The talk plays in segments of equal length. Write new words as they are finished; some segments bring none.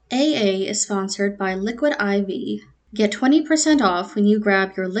PA is sponsored by Liquid IV. Get 20% off when you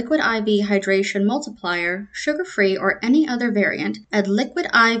grab your Liquid IV Hydration Multiplier, sugar-free or any other variant at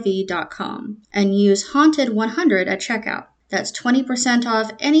liquidiv.com and use Haunted100 at checkout. That's 20%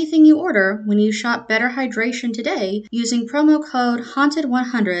 off anything you order when you shop Better Hydration today using promo code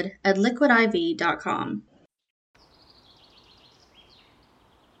Haunted100 at liquidiv.com.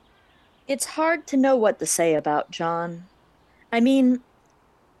 It's hard to know what to say about John. I mean,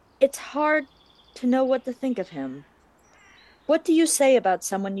 it's hard to know what to think of him. What do you say about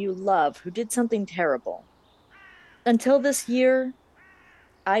someone you love who did something terrible? Until this year,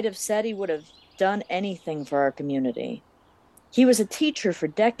 I'd have said he would have done anything for our community. He was a teacher for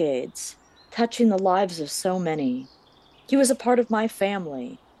decades, touching the lives of so many. He was a part of my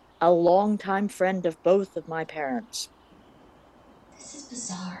family, a longtime friend of both of my parents. This is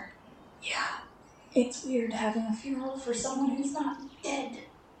bizarre. Yeah, it's weird having a funeral for someone who's not dead.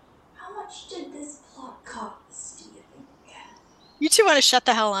 How much did this plot cost, do you think? You two want to shut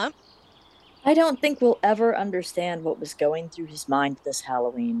the hell up? I don't think we'll ever understand what was going through his mind this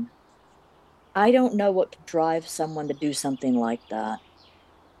Halloween. I don't know what could drive someone to do something like that.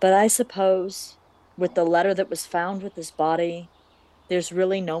 But I suppose, with the letter that was found with his body, there's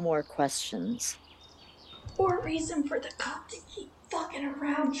really no more questions. Or reason for the cop to keep fucking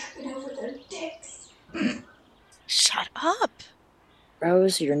around tripping over their dicks. Shut up.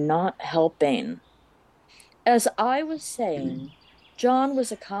 Rose, you're not helping. As I was saying, John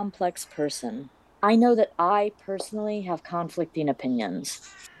was a complex person. I know that I personally have conflicting opinions.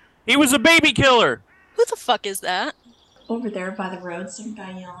 He was a baby killer! Who the fuck is that? Over there by the road, some guy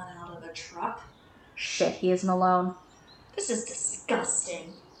yelling out of the truck. Shit, he isn't alone. This is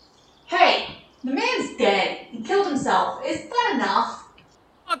disgusting. Hey, the man's dead. He killed himself. Is that enough?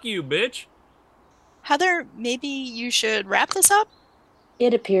 Fuck you, bitch. Heather, maybe you should wrap this up?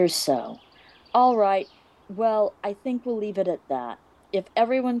 It appears so. All right. Well, I think we'll leave it at that. If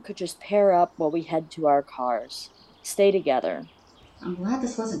everyone could just pair up while we head to our cars. Stay together. I'm glad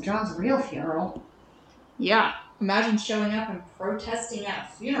this wasn't John's real funeral. Yeah, imagine showing up and protesting at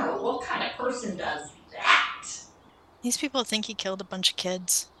a funeral. What kind of person does that? These people think he killed a bunch of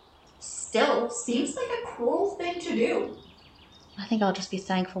kids. Still, seems like a cruel thing to do. I think I'll just be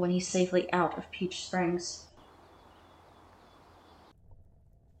thankful when he's safely out of Peach Springs.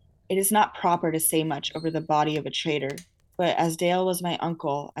 It is not proper to say much over the body of a traitor, but as Dale was my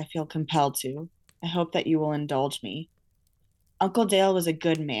uncle, I feel compelled to. I hope that you will indulge me. Uncle Dale was a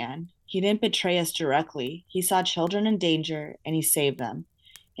good man. He didn't betray us directly. He saw children in danger, and he saved them.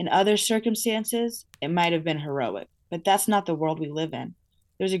 In other circumstances, it might have been heroic, but that's not the world we live in.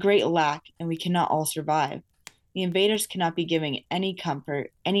 There's a great lack, and we cannot all survive. The invaders cannot be giving any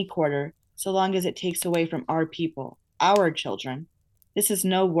comfort, any quarter, so long as it takes away from our people, our children. This is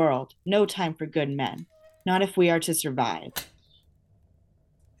no world, no time for good men. Not if we are to survive.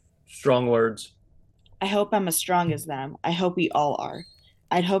 Strong words. I hope I'm as strong as them. I hope we all are.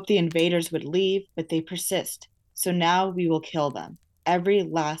 I'd hope the invaders would leave, but they persist. So now we will kill them. Every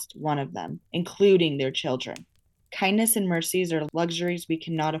last one of them, including their children. Kindness and mercies are luxuries we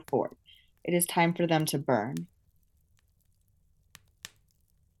cannot afford. It is time for them to burn.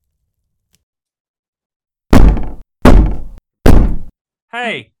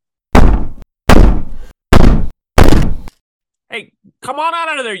 Hey! Hey, come on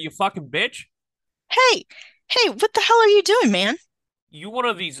out of there, you fucking bitch! Hey, what the hell are you doing, man? You one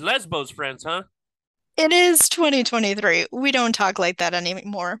of these lesbos friends, huh? It is 2023. We don't talk like that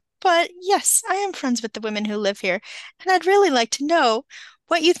anymore. But yes, I am friends with the women who live here, and I'd really like to know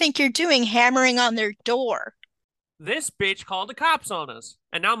what you think you're doing hammering on their door. This bitch called the cops on us,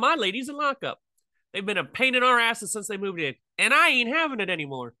 and now my lady's in lockup. They've been a pain in our asses since they moved in, and I ain't having it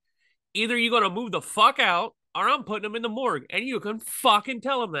anymore. Either you're gonna move the fuck out, or I'm putting them in the morgue, and you can fucking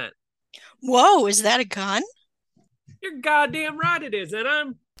tell them that. Whoa, is that a gun? You're goddamn right it is, and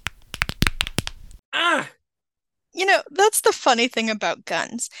I'm... You know, that's the funny thing about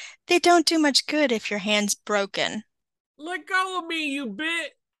guns. They don't do much good if your hand's broken. Let go of me, you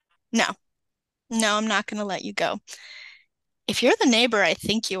bit! No, I'm not gonna let you go. If you're the neighbor I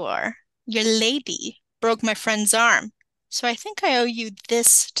think you are, your lady broke my friend's arm, so I think I owe you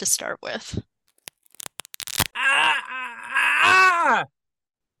this to start with.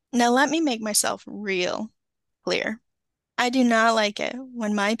 Now let me make myself real clear. I do not like it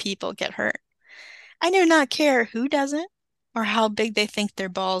when my people get hurt. I do not care who does it or how big they think their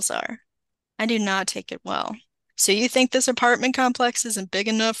balls are. I do not take it well. So you think this apartment complex isn't big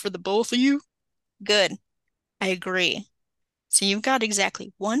enough for the both of you? Good. I agree. So you've got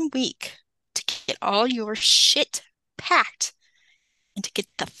exactly 1 week to get all your shit packed and to get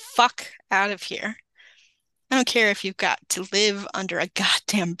the fuck out of here. I don't care if you've got to live under a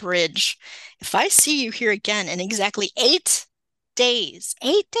goddamn bridge. If I see you here again in exactly 8 days,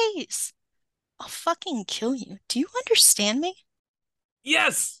 I'll fucking kill you. Do you understand me?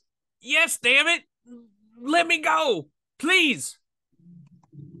 Yes! Yes, damn it! Let me go! Please!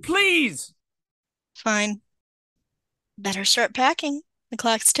 Please! Fine. Better start packing. The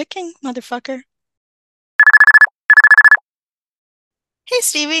clock's ticking, motherfucker. Hey,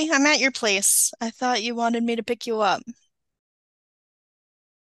 Stevie, I'm at your place. I thought you wanted me to pick you up.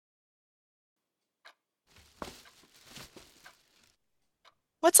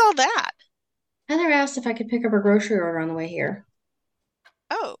 What's all that? Heather asked if I could pick up her grocery order on the way here.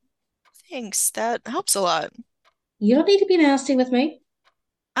 Oh, thanks. That helps a lot. You don't need to be nasty with me.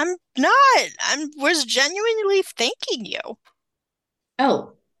 I'm not. I was genuinely thanking you.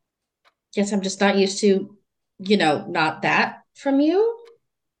 Oh, guess I'm just not used to, not that from you.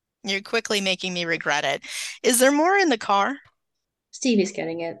 You're quickly making me regret it. Is there more in the car? Stevie's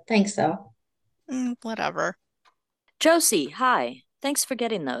getting it. Thanks, though. Whatever. Josie, hi. Thanks for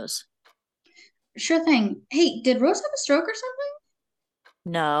getting those. Sure thing. Hey, did Rose have a stroke or something?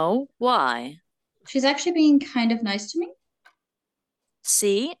 No, why? She's actually being kind of nice to me.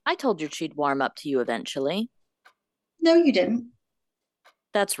 See, I told you she'd warm up to you eventually. No, you didn't.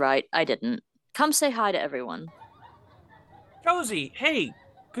 That's right, I didn't. Come say hi to everyone. Josie, hey!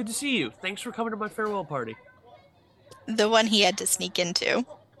 Good to see you. Thanks for coming to my farewell party. The one he had to sneak into.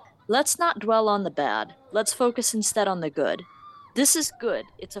 Let's not dwell on the bad. Let's focus instead on the good. This is good.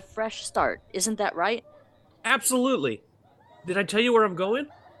 It's a fresh start. Isn't that right? Absolutely. Did I tell you where I'm going?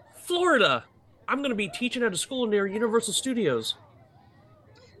 Florida! I'm going to be teaching at a school near Universal Studios.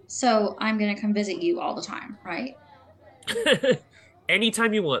 So I'm gonna come visit you all the time, right?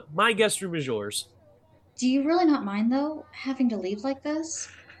 Anytime you want. My guest room is yours. Do you really not mind, though, having to leave like this?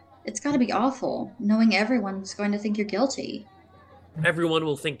 It's gotta be awful, knowing everyone's going to think you're guilty. Everyone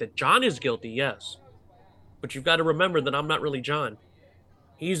will think that John is guilty, yes. But you've got to remember that I'm not really John.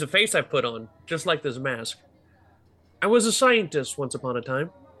 He's a face I've put on, just like this mask. I was a scientist once upon a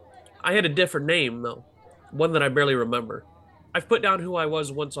time. I had a different name, though. One that I barely remember. I've put down who I was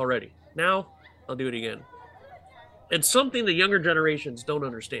once already. Now, I'll do it again. It's something the younger generations don't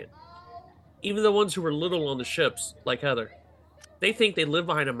understand. Even the ones who were little on the ships, like Heather. They think they live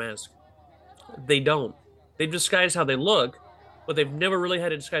behind a mask. They don't. They've disguised how they look, but they've never really had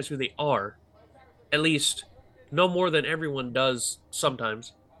to disguise who they are. At least, no more than everyone does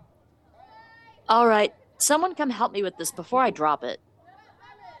sometimes. All right, someone come help me with this before I drop it.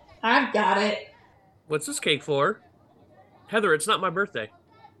 I've got it. What's this cake for? Heather, it's not my birthday.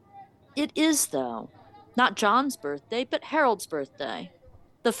 It is, though. Not John's birthday, but Harold's birthday.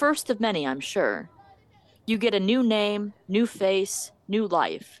 The first of many, I'm sure. You get a new name, new face, new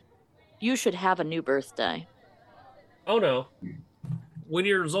life. You should have a new birthday. Oh no. When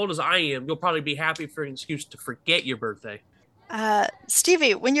you're as old as I am, you'll probably be happy for an excuse to forget your birthday.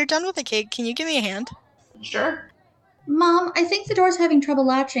 Stevie, when you're done with the cake, can you give me a hand? Sure. Mom, I think the door's having trouble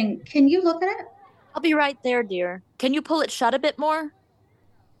latching. Can you look at it? I'll be right there, dear. Can you pull it shut a bit more?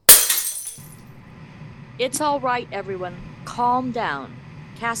 It's all right, everyone. Calm down.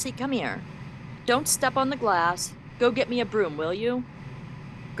 Cassie, come here. Don't step on the glass. Go get me a broom, will you?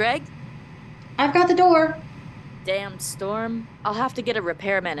 Greg? I've got the door. Damn storm. I'll have to get a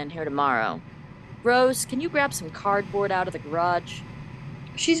repairman in here tomorrow. Rose, can you grab some cardboard out of the garage?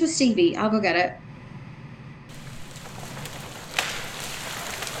 She's with Stevie. I'll go get it.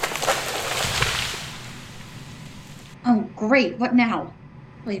 Oh, great. What now?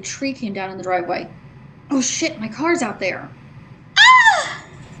 Well, a tree came down in the driveway. Oh shit, my car's out there.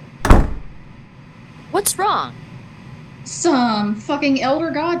 What's wrong? Some fucking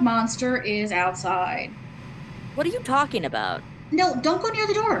elder god monster is outside. What are you talking about? No, don't go near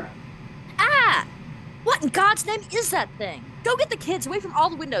the door. Ah! What in God's name is that thing? Go get the kids away from all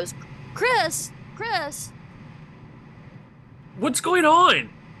the windows. Chris! What's going on?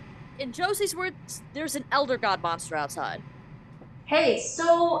 In Josie's words, there's an elder god monster outside. Hey,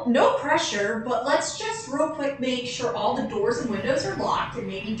 so no pressure, but let's just real quick make sure all the doors and windows are locked and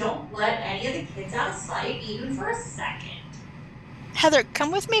maybe don't let any of the kids out of sight even for a second. Heather, come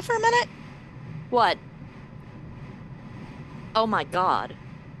with me for a minute. What? Oh my God.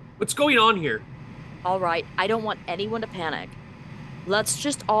 What's going on here? All right, I don't want anyone to panic. Let's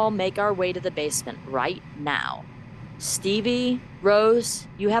just all make our way to the basement right now. Stevie, Rose,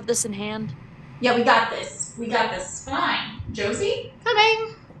 you have this in hand? Yeah, we got this. Fine. Josie?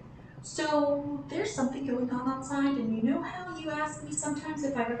 Coming. So, there's something going on outside, and you know how you ask me sometimes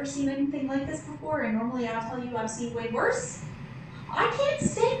if I've ever seen anything like this before, and normally I'll tell you I've seen way worse? I can't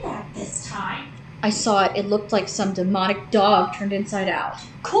say that this time. I saw it. It looked like some demonic dog turned inside out.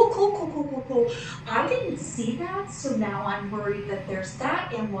 Cool. I didn't see that, so now I'm worried that there's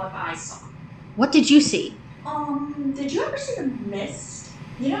that and what I saw. What did you see? Did you ever see The Mist?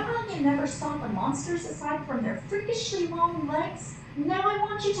 You know how you never saw the monsters aside from their freakishly long legs? Now I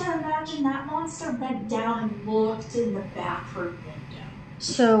want you to imagine that monster bent down and looked in the bathroom window.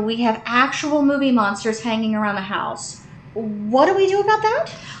 So we have actual movie monsters hanging around the house. What do we do about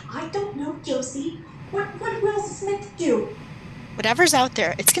that? I don't know, Josie. What would Will Smith do? Whatever's out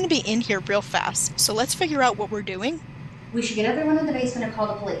there, it's going to be in here real fast. So let's figure out what we're doing. We should get everyone in the basement and call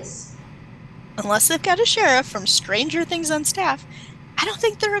the police. Unless they've got a sheriff from Stranger Things on staff, I don't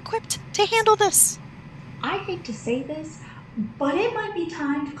think they're equipped to handle this. I hate to say this, but it might be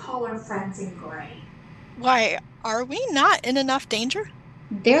time to call our friends in gray. Why, are we not in enough danger?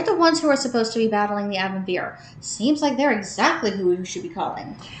 They're the ones who are supposed to be battling the Avonvir. Seems like they're exactly who we should be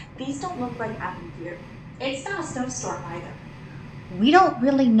calling. These don't look like Avonvir. It's not a snowstorm either. We don't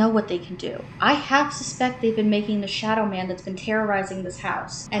really know what they can do. I half suspect they've been making the Shadow Man that's been terrorizing this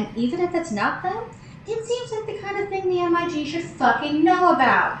house. And even if it's not them, it seems like the kind of thing the MIG should fucking know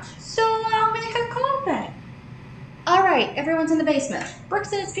about. So I'll make a call then. Alright, everyone's in the basement.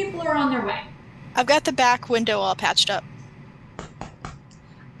 Brooks and his people are on their way. I've got the back window all patched up.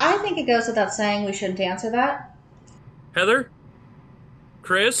 I think it goes without saying we shouldn't answer that. Heather?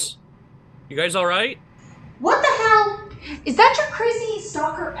 Chris? You guys alright? What the hell? Is that your crazy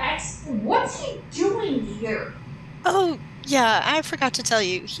stalker ex? What's he doing here? Oh, yeah, I forgot to tell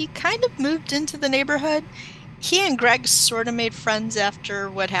you. He kind of moved into the neighborhood. He and Greg sort of made friends after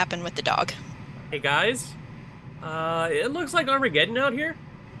what happened with the dog. Hey guys? It looks like Armageddon out here.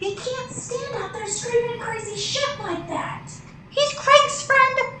 He can't stand out there screaming crazy shit like that. He's Craig's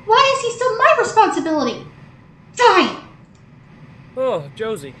friend! Why is he still my responsibility? Fine! Oh,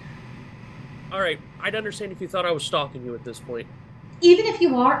 Josie. Alright, I'd understand if you thought I was stalking you at this point. Even if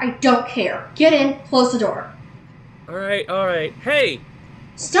you are, I don't care. Get in, close the door. Alright. Hey!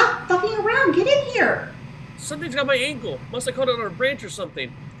 Stop fucking around, get in here! Something's got my ankle. Must have caught it on a branch or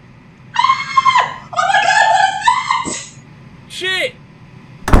something. Ah! Oh my god, what is that? Shit!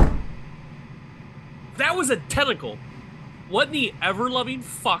 That was a tentacle. What in the ever-loving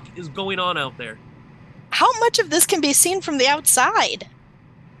fuck is going on out there? How much of this can be seen from the outside?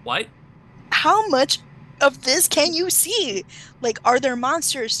 What? How much of this can you see? Like, are there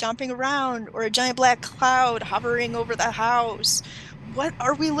monsters stomping around or a giant black cloud hovering over the house? What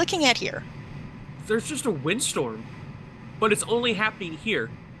are we looking at here? There's just a windstorm. But it's only happening here.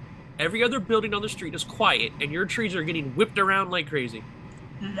 Every other building on the street is quiet, and your trees are getting whipped around like crazy.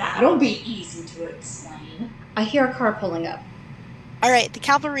 That'll be easy to explain. I hear a car pulling up. All right, the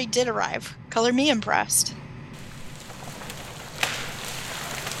cavalry did arrive. Color me impressed.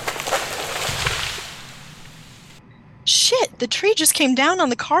 Shit, the tree just came down on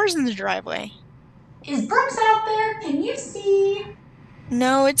the cars in the driveway. Is Brooks out there? Can you see?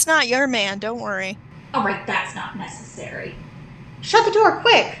 No, it's not your man, don't worry. Alright, that's not necessary. Shut the door,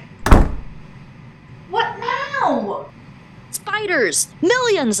 quick! What now? Spiders!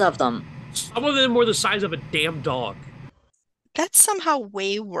 Millions of them! Some of them were the size of a damn dog. That's somehow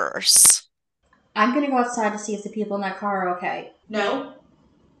way worse. I'm gonna go outside to see if the people in that car are okay. No,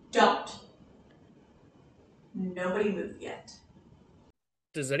 don't. Nobody move yet.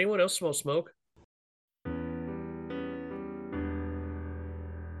 Does anyone else smell smoke?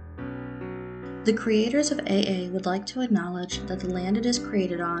 The creators of AA would like to acknowledge that the land it is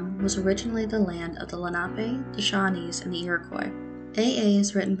created on was originally the land of the Lenape, the Shawnees, and the Iroquois. AA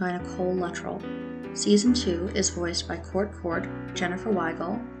is written by Nicole Luttrell. Season 2 is voiced by Court Cord, Jennifer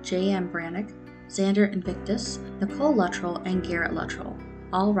Weigel, J.M. Brannick, Xander Invictus, Nicole Luttrell, and Garrett Luttrell.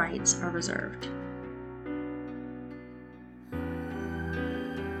 All rights are reserved.